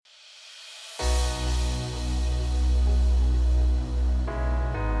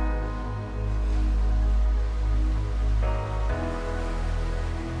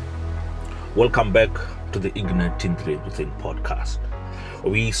Welcome back to the Igniting Dreams Within podcast,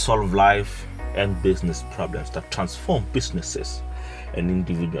 where we solve life and business problems that transform businesses and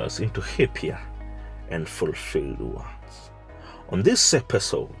individuals into happier and fulfilled ones. On this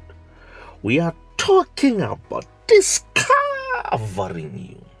episode, we are talking about discovering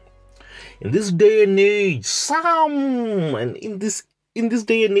you. In this day and age, in this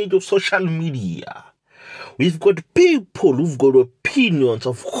day and age of social media, we've got people who've got opinions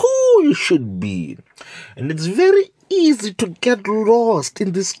of who you should be. And it's very easy to get lost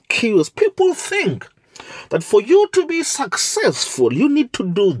in this chaos. People think that for you to be successful, you need to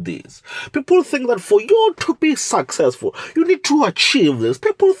do this. People think that for you to be successful, you need to achieve this.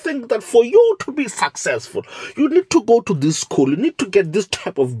 People think that for you to be successful, you need to go to this school, you need to get this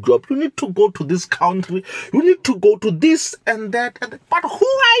type of job, you need to go to this country, you need to go to this and that. But who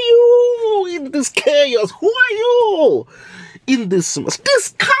are you in this chaos? Who are you in this mess?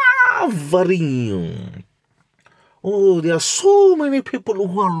 Discovering you. Oh, there are so many people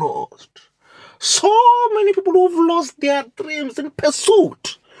who are lost. So many people who have lost their dreams in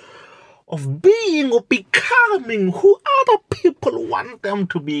pursuit of being or becoming who other people want them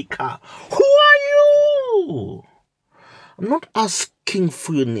to become. Who are you? I'm not asking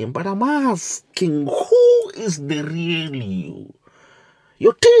for your name, but I'm asking, who is the real you?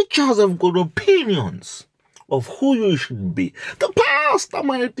 Your teachers have got opinions of who you should be. The pastor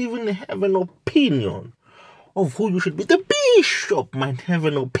might even have an opinion of who you should be. The bishop might have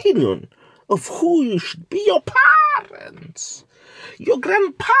an opinion of who you should be. Your parents, your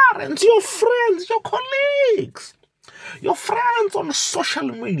grandparents, your friends, your colleagues, your friends on social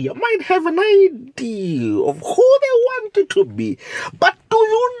media might have an idea of who they want you to be. But do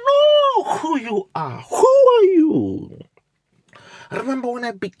you know who you are? Who are you? I remember when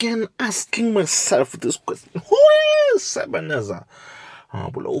I began asking myself this question, who is Ebenezer?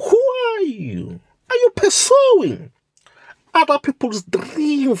 Who are you? Are you pursuing other people's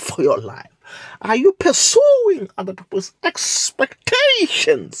dream for your life? Are you pursuing other people's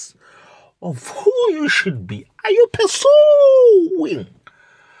expectations of who you should be? Are you pursuing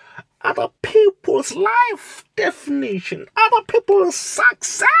other people's life definition, other people's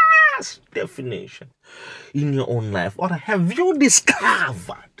success definition in your own life? Or have you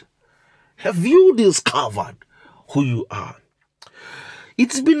discovered who you are?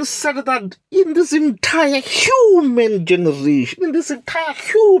 It's been said that in this entire human generation, in this entire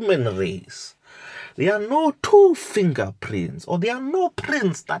human race, there are no two fingerprints, or there are no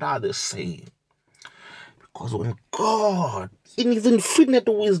prints that are the same. Because when God, in his infinite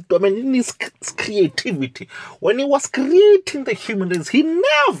wisdom and in his creativity, when he was creating the human race, he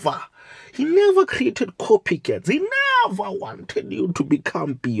never created copycats. He never wanted you to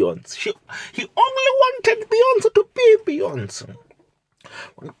become Beyonce. He only wanted Beyonce to be Beyonce.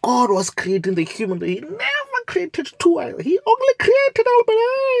 When God was creating the human race, he never created two. He only created Albert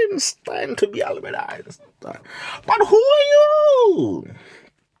Einstein to be Albert Einstein. But who are you?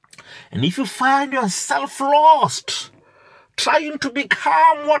 And if you find yourself lost, trying to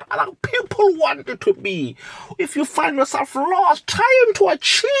become what other people want you to be, if you find yourself lost, trying to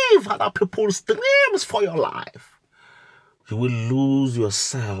achieve other people's dreams for your life, you will lose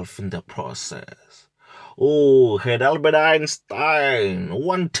yourself in the process. Oh, had Albert Einstein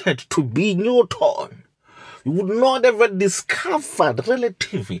wanted to be Newton, you would not have discovered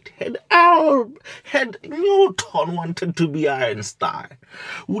relativity. Had Newton wanted to be Einstein,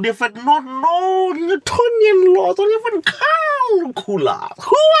 you would have not known Newtonian laws or even calculus.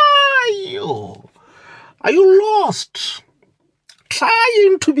 Who are you? Are you lost?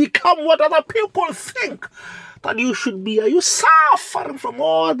 Trying to become what other people think that you should be? Are you suffering from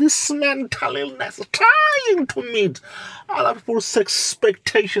all this mental illness, trying to meet other people's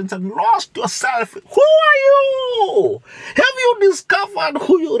expectations and lost yourself? Who are you? Have you discovered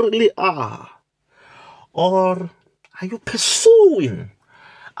who you really are? Or are you pursuing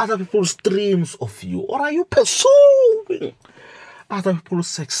other people's dreams of you? Or are you pursuing other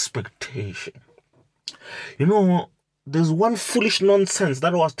people's expectation? You know, there's one foolish nonsense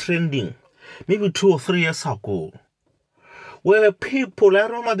that was trending maybe 2 or 3 years ago, where people, I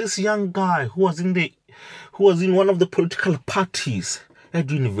remember this young guy who was in one of the political parties at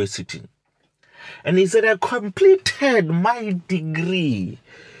university, and he said, I completed my degree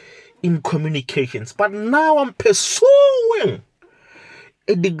in communications, but now I'm pursuing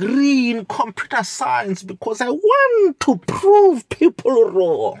a degree in computer science because I want to prove people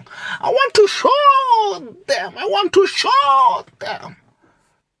wrong. I want to show them.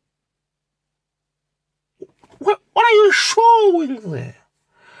 What are you showing there?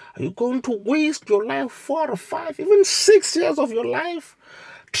 Are you going to waste your life 4 or 5, even 6 years of your life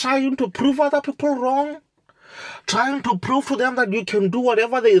trying to prove other people wrong, trying to prove to them that you can do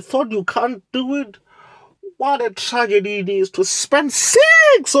whatever they thought you can't do it. What a tragedy it is to spend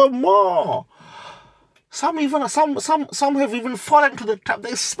 6 or more. Some have even fallen to the trap.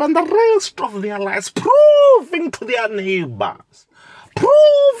 They spend the rest of their lives proving to their neighbors,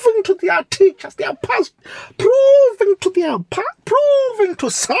 proving to their teachers, their past, proving to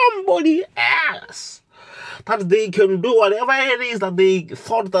somebody else that they can do whatever it is that they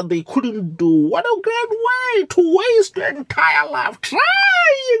thought that they couldn't do. What a great way to waste your entire life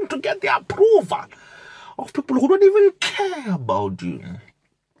trying to get the approval of people who don't even care about you.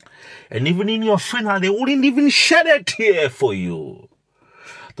 And even in your funeral, they wouldn't even shed a tear for you.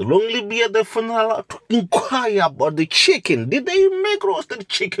 They'll only be at the funeral to inquire about the chicken. Did they make roasted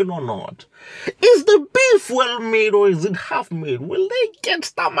chicken or not? Is the beef well made or is it half made? Will they get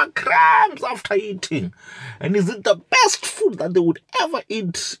stomach cramps after eating? And is it the best food that they would ever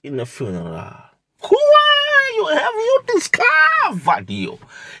eat in a funeral? Who are you? Have you discovered you?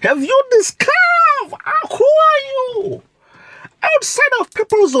 Have you discovered? Who are you? Outside of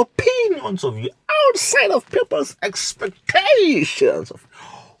people's opinions of you, outside of people's expectations of you,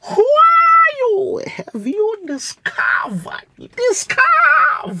 who are you? Have you discovered?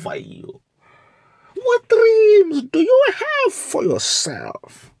 Discover you. What dreams do you have for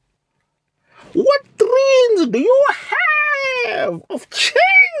yourself? What dreams do you have of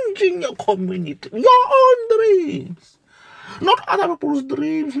changing your community? Your own dreams. Not other people's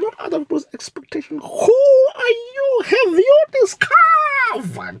dreams, not other people's expectations. Who are you? Have you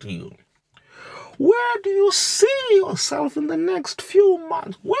discovered you? Where do you see yourself in the next few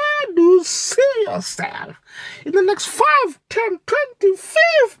months? Where do you see yourself in the next 5, 10, 20,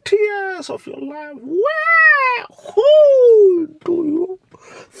 50 years of your life? Where? Who do you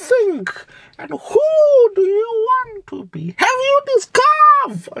think and who do you want to be? Have you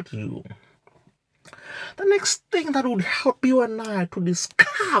discovered you? The next thing that would help you and I to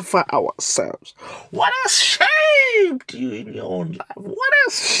discover ourselves. What has shaped you in your own life? What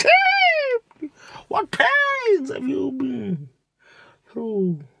has shaped you? What pains have you been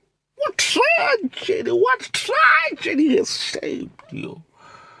through? What tragedy has shaped you?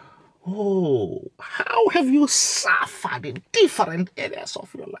 Oh, how have you suffered in different areas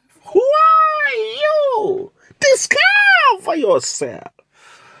of your life? Who are you? Discover yourself.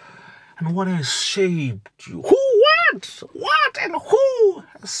 And what has shaped you? What and who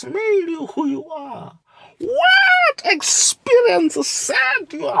has made you who you are? What experiences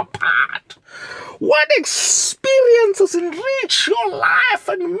set you apart? What experiences enrich your life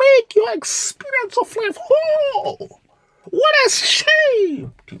and make your experience of life whole? What has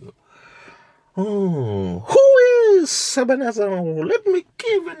shaped you? Oh, who is Ebenezer? Let me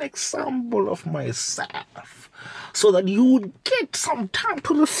give an example of myself so that you would get some time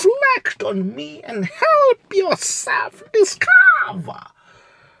to reflect on me and help yourself discover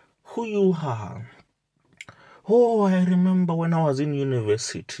who you are. Oh, I remember when I was in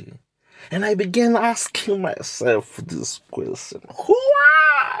university and I began asking myself this question: who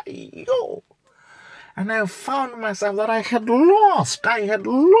are you? And I found myself that I had lost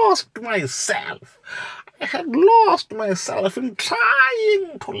myself. I had lost myself in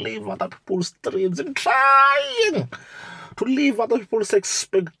trying to live other people's dreams, in trying to live other people's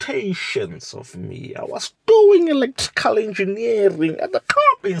expectations of me. I was doing electrical engineering at the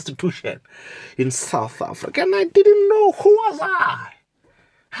top institution in South Africa, and I didn't know who was I.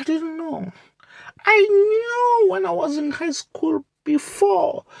 I didn't know. I knew when I was in high school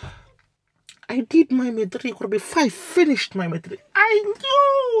before I did my matric, or before I finished my matric, I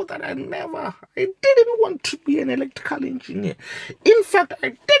knew that I didn't want to be an electrical engineer. In fact, I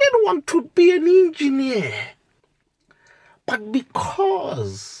didn't want to be an engineer. But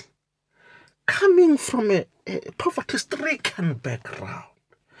because coming from a poverty-stricken background,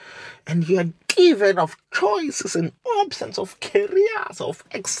 and you are given of choices and options of careers, of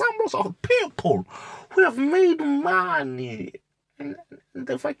examples of people who have made money, and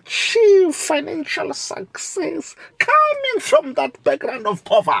they've achieved financial success coming from that background of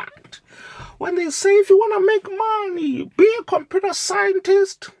poverty. When they say, if you want to make money, be a computer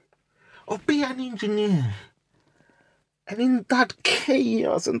scientist or be an engineer. And in that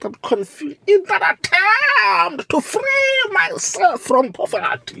chaos, in that confusion, in that attempt to free myself from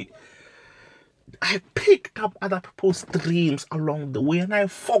poverty, I picked up other people's dreams along the way and I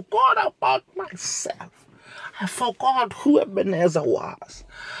forgot about myself. I forgot who Ebenezer was.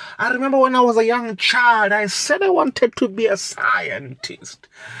 I remember when I was a young child, I said I wanted to be a scientist.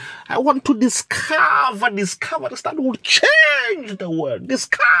 I want to discoveries that would change the world.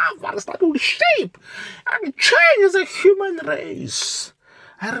 Discoveries that would shape and change the human race.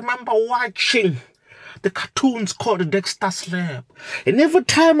 I remember watching the cartoons called Dexter's Lab. And every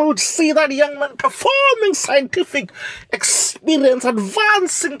time I would see that young man performing scientific experience,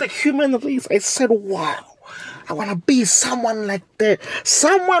 advancing the human race, I said, wow, I want to be someone like that.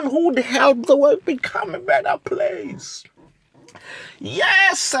 Someone who would help the world become a better place.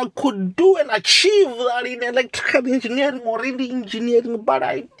 Yes, I could do and achieve that in electrical engineering or in engineering, but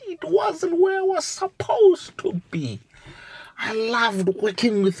it wasn't where I was supposed to be. I loved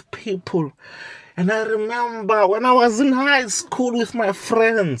working with people. And I remember when I was in high school with my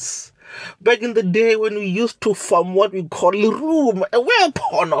friends, back in the day when we used to form what we call Leroom, a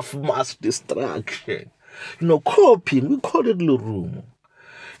weapon of mass destruction. Copying, we call it Leroom.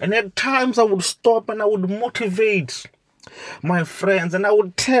 And at times I would stop and I would motivate my friends, and I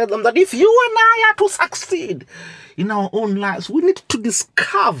would tell them that if you and I are to succeed in our own lives, we need to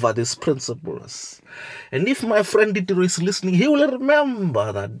discover these principles. And if my friend Didiro is listening, he will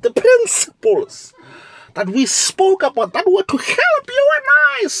remember that the principles that we spoke about that were to help you and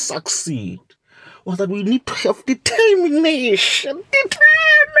I succeed was that we need to have determination.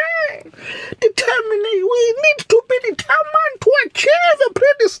 Determination. We need to be determined to achieve a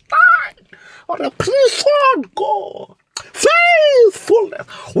predestined or a pre-thought goal. Faithfulness.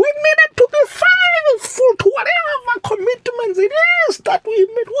 We needed to be faithful to whatever commitments it is that we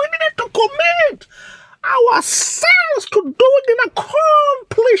made. We needed to commit ourselves to doing and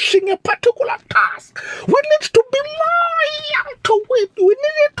accomplishing a particular task. We need to be loyal to it. We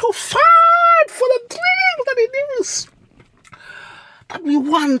needed to fight for the dream that it is that we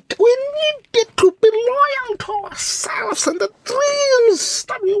want. We needed to be loyal to ourselves and the dreams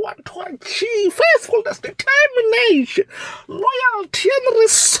that we want to achieve. Faithfulness, determination, loyalty, and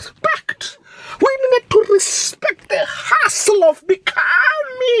respect. We needed to respect the hustle of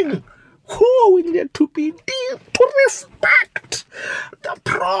becoming who we needed to be, to respect the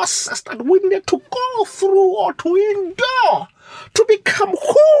process that we needed to go through or to endure to become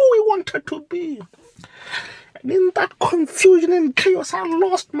who we wanted to be. And in that confusion and chaos, I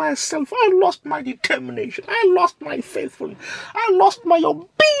lost myself. I lost my determination. I lost my faithfulness. I lost my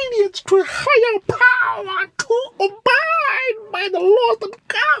obedience to a higher power, to abide by the laws that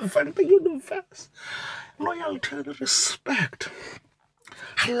govern the universe. Loyalty and respect.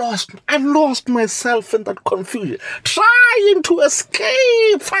 I lost myself in that confusion, trying to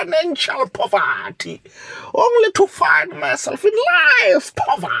escape financial poverty, only to find myself in life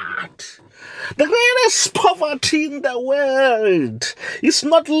poverty. The greatest poverty in the world is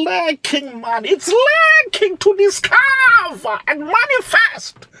not lacking money. It's lacking to discover and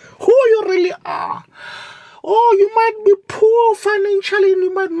manifest who you really are. Oh, you might be poor financially and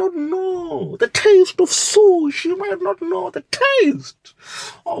you might not know the taste of sushi. You might not know the taste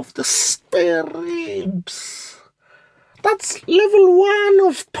of the spare ribs. That's level 1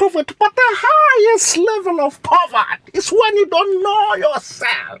 of poverty. But the highest level of poverty is when you don't know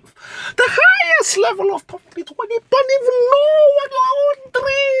yourself. The highest level of poverty is when you don't even know what your own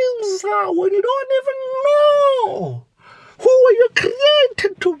dreams are. When you don't even know who you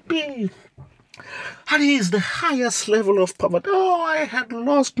created to be. That is the highest level of poverty. Oh, I had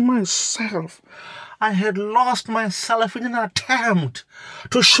lost myself. I had lost myself in an attempt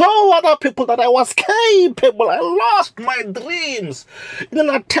to show other people that I was capable. I lost my dreams in an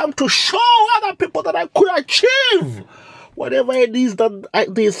attempt to show other people that I could achieve whatever it is that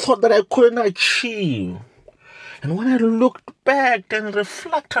they thought that I couldn't achieve. And when I looked back and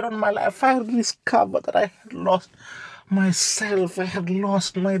reflected on my life, I discovered that I had lost myself. I had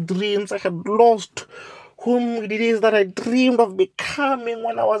lost my dreams. I had lost whom it is that I dreamed of becoming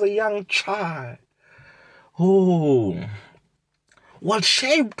when I was a young child. Oh, what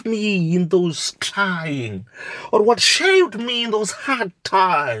shaped me in those trying, or what shaped me in those hard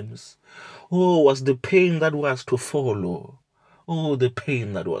times, was the pain that was to follow. Oh, the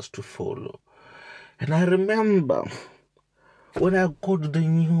pain that was to follow. And I remember when I got the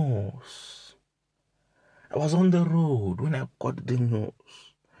news, I was on the road when I got the news,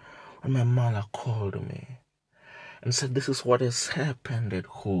 when my mother called me and said, this is what has happened at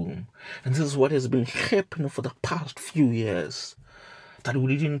home. And this is what has been happening for the past few years that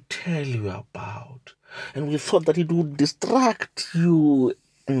we didn't tell you about. And we thought that it would distract you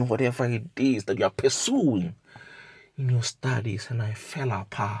in whatever it is that you are pursuing in your studies. And I fell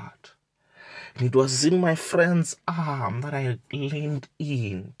apart. And it was in my friend's arm that I leaned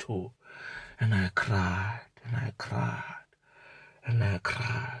into. And I cried, and I cried, and I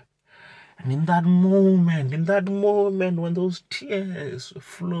cried. And in that moment when those tears were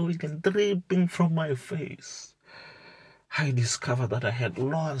flowing and dripping from my face, I discovered that I had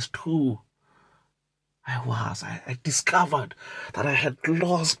lost who I discovered that I had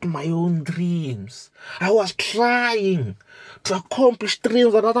lost my own dreams. I was trying to accomplish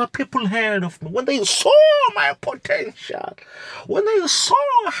dreams that other people had of me. When they saw my potential, when they saw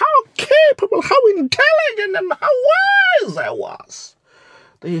how capable, how intelligent, and how wise I was,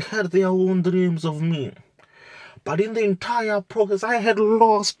 they had their own dreams of me. But in the entire process, I had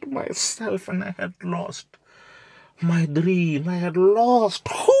lost myself and I had lost my dream. I had lost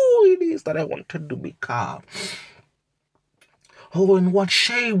who it is that I wanted to become. Oh, and what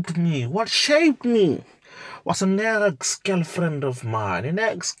shaped me was an ex-girlfriend of mine,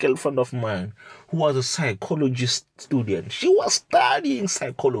 who was a psychology student. She was studying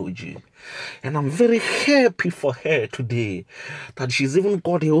psychology. And I'm very happy for her today that she's even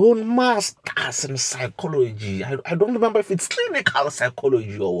got her own master's in psychology. I don't remember if it's clinical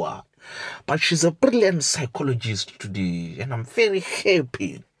psychology or what, but she's a brilliant psychologist today. And I'm very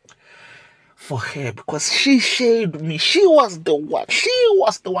happy for her because she showed me. She was the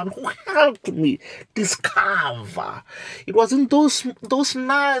one who helped me discover. It was in those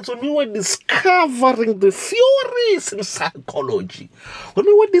nights when we were discovering the theories in psychology, when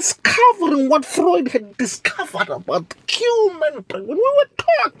we were discovering what Freud had discovered about human brain, when we were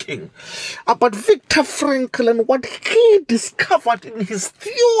talking about Viktor Frankl and what he discovered in his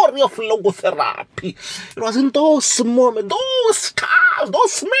theory of logotherapy. It was in those moments, those times,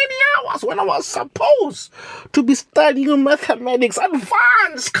 those many hours when I was supposed to be studying mathematics,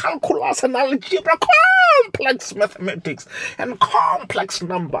 advanced calculus and algebra, complex mathematics and complex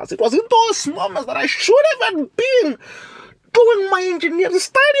numbers. It was in those moments that I should have been doing my engineering,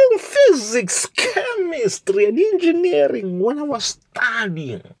 studying physics, chemistry and engineering when I was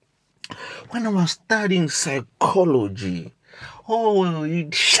studying psychology. Oh,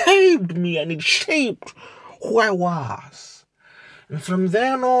 it shaped me and it shaped who I was. And from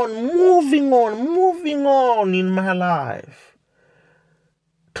then on, moving on in my life,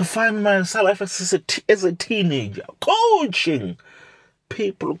 to find myself as a teenager, coaching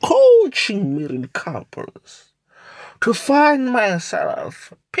people, coaching married couples, to find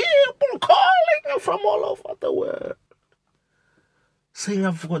myself, people calling me from all over the world, saying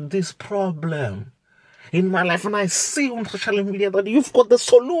I've got this problem in my life, and I see on social media that you've got the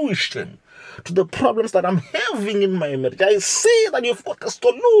solution to the problems that I'm having in my marriage. I see that you've got a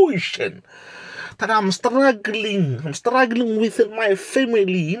solution that I'm struggling with in my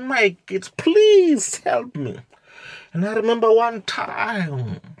family, in my kids. Please help me. And I remember one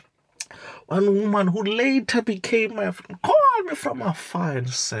time, one woman who later became my friend called me from afar and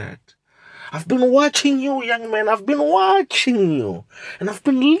said, I've been watching you, young man. I've been watching you. And I've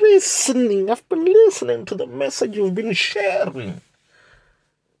been listening to the message you've been sharing.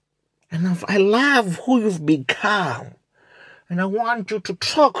 And I love who you've become. And I want you to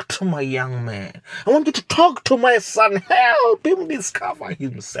talk to my young man. I want you to talk to my son. Help him discover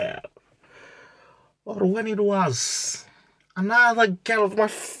himself. Or when it was another girl,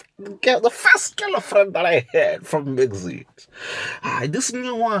 the first girlfriend that I had from Exit. These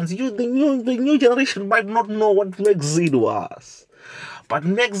new ones, the new generation might not know what Exit was. But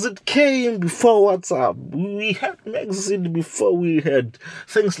Exit came before WhatsApp. We had Exit before we had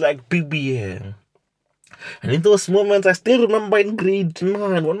things like BBM. And in those moments, I still remember in grade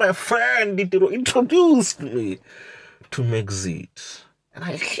 9 when my friend introduced me to Exit. And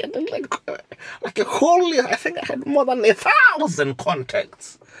I had like a whole, I think I had more than 1,000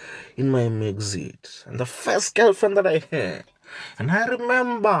 contacts in my Exit. And the first girlfriend that I had. And I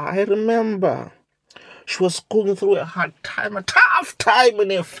remember, she was going through a hard time, a tough time in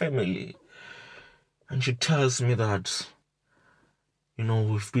her family. And she tells me that,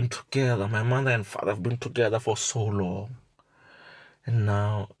 we've been together. My mother and father have been together for so long. And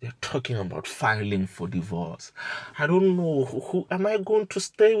now they're talking about filing for divorce. I don't know. Who am I going to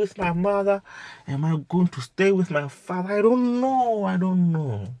stay with my mother? Am I going to stay with my father? I don't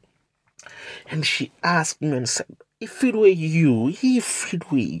know. And she asked me and said, if it were you,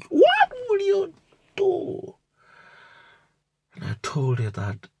 what would you do? And I told her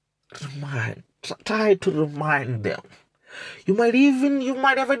that try to remind them. You might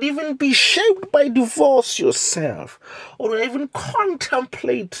even be shaped by divorce yourself, or even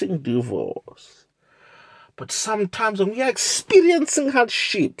contemplating divorce. But sometimes when we are experiencing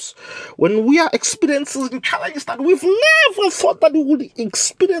hardships, when we are experiencing challenges that we've never thought that we would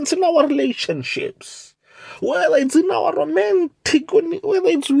experience in our relationships, whether it's in our romantic, whether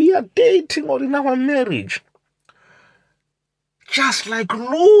it's we are dating or in our marriage, just like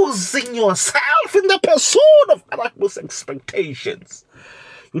losing yourself in the pursuit of other people's expectations,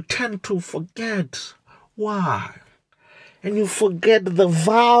 you tend to forget why And you forget the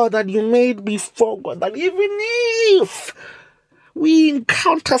vow that you made before God, that even if we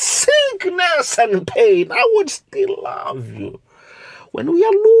encounter sickness and pain, I would still love you. When we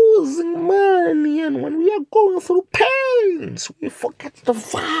are losing money and when we are going through pains, we forget the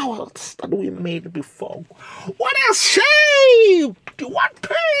vows that we made before. What has shaped? What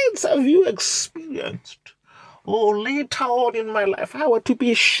pains have you experienced? Oh, later on in my life, I were to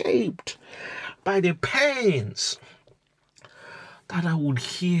be shaped by the pains that I would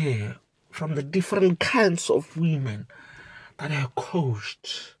hear from the different kinds of women that I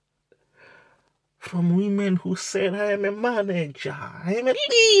coached. From women who said, I am a manager, I am a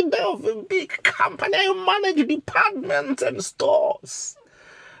leader of a big company, I manage departments and stores,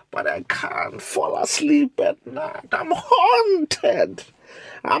 but I can't fall asleep at night. I'm haunted.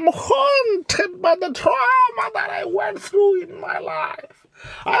 I'm haunted by the trauma that I went through in my life.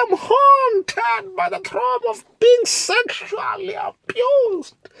 I'm haunted by the trauma of being sexually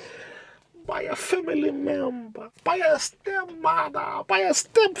abused by a family member, by a stepmother, by a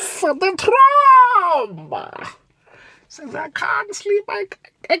stepfather. Trauma. Says I can't sleep, I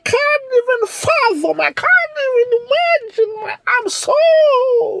can't even fathom, I can't even imagine. I'm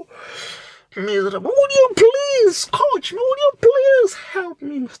so miserable. Would you please coach me? Would you please help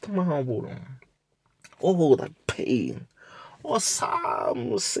me, Mr. Mahaburu? Oh, that pain. Or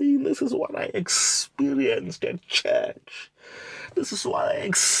some saying this is what I experienced at church. This is what I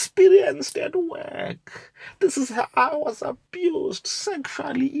experienced at work. This is how I was abused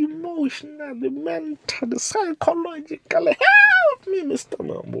sexually, emotionally, mentally, psychologically. Help me, Mr.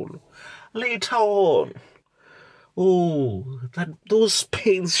 Mahaburu. Later on, that those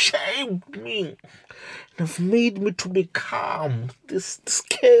pains shaped me and have made me to become this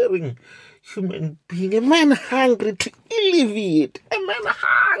caring human being, a man hungry to alleviate, a man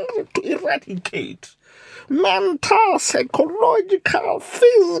hungry to eradicate mental, psychological,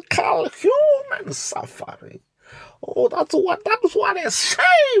 physical, human suffering. Oh, that's what has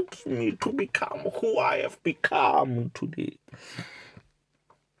shaped me to become who I have become today.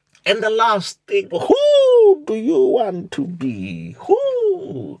 And the last thing, who do you want to be?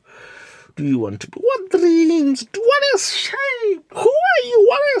 Who do you want to be? What dreams? What has shaped? Who are you?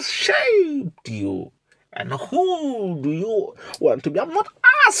 What has shaped you? And who do you want to be? I'm not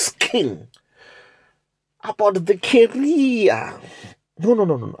asking about the career.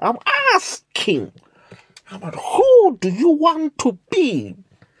 No. I'm asking about who do you want to be?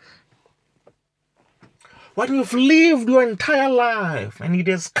 When you've lived your entire life and it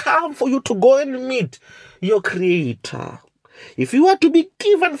has come for you to go and meet your Creator, if you were to be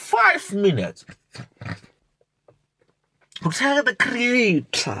given 5 minutes to tell the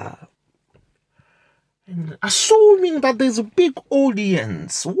Creator, and assuming that there's a big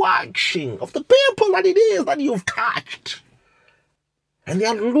audience watching of the people that it is that you've touched, and they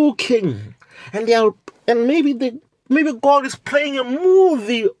are looking, and maybe God is playing a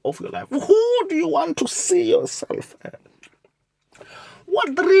movie of your life. Who do you want to see yourself as?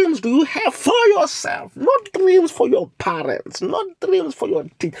 What dreams do you have for yourself? Not dreams for your parents, not dreams for your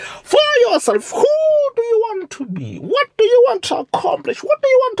team. For yourself, who do you want to be? What do you want to accomplish? What do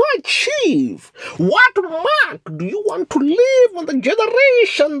you want to achieve? What mark do you want to leave on the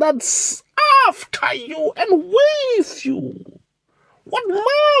generation that's after you and with you? What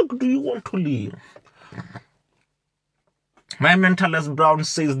mark do you want to leave? My mentalist Brown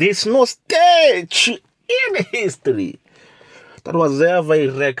says there's no statue in history that was ever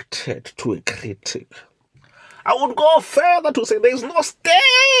erected to a critic. I would go further to say there's no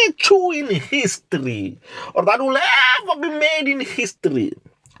statue in history or that will ever be made in history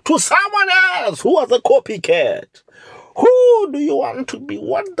to someone else who was a copycat. Who do you want to be?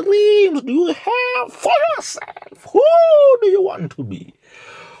 What dreams do you have for yourself? Who do you want to be?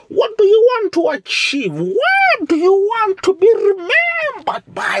 What do you want to achieve? What do you want to be remembered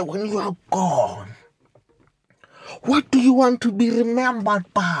by when you are gone? What do you want to be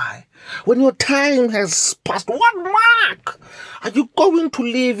remembered by when your time has passed? What mark are you going to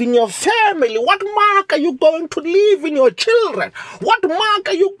leave in your family? What mark are you going to leave in your children? What mark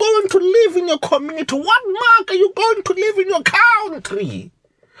are you going to leave in your community? What mark are you going to leave in your country?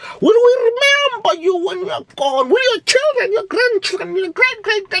 Will we remember you when you are gone? Will your children, your grandchildren, your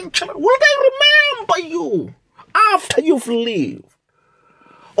great-great-grandchildren, will they remember you after you've lived?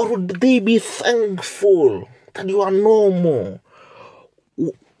 Or would they be thankful that you are no more?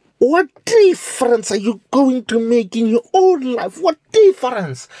 What difference are you going to make in your own life? What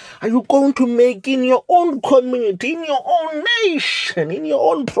difference are you going to make in your own community, in your own nation, in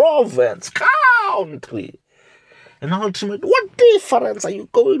your own province, country? And ultimately, what difference are you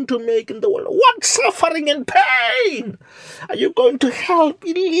going to make in the world? What suffering and pain are you going to help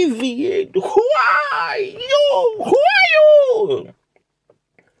alleviate? Who are you? Who are you?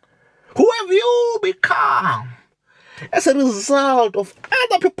 Who have you become as a result of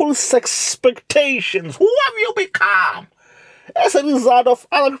other people's expectations? Who have you become as a result of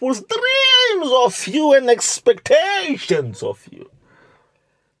other people's dreams of you and expectations of you?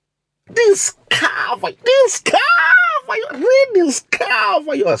 Rediscover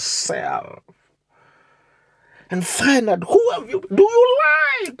yourself and find out do you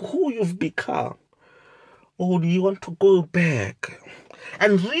like who you've become, or do you want to go back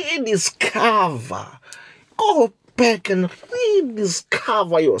and rediscover? Go back and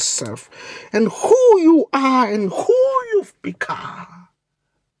rediscover yourself and who you are and who you've become.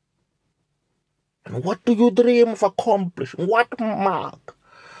 And what do you dream of accomplishing? What mark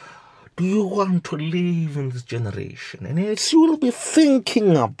do you want to leave in this generation? And as you will be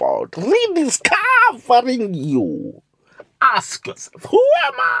thinking about rediscovering you, ask yourself, who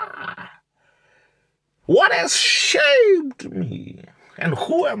am I? What has shaped me? And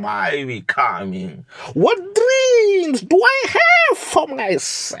who am I becoming? What dreams do I have for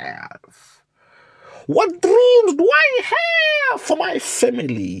myself? What dreams do I have for my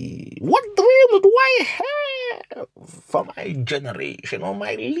family? What dreams do I have for my generation or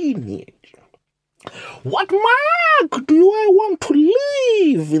my lineage? What mark do I want to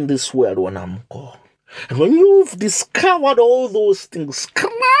leave in this world when I'm gone? And when you've discovered all those things,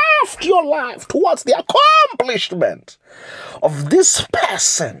 craft your life towards the accomplishment of this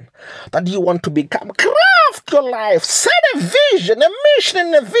person that you want to become. Craft your life, set a vision, a mission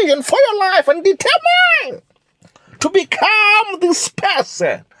and a vision for your life, and determine to become this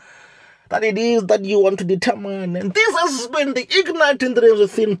person that it is that you want to determine. And this has been the Igniting Dreams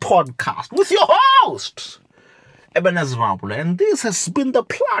Within podcast with your host, Ebenezer Mapula. And this has been the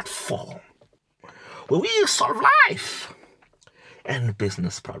platform where we solve life and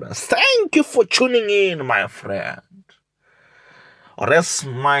business problems. Thank you for tuning in, my friend. Or as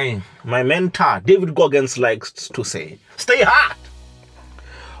my mentor, David Goggins, likes to say, stay hard.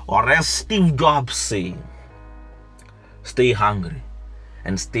 Or as Steve Jobs say, stay hungry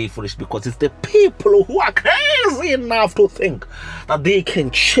and stay foolish, because it's the people who are crazy enough to think that they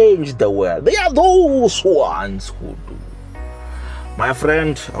can change the world. They are those ones who do. My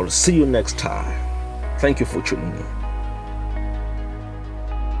friend, I will see you next time. Thank you for tuning in.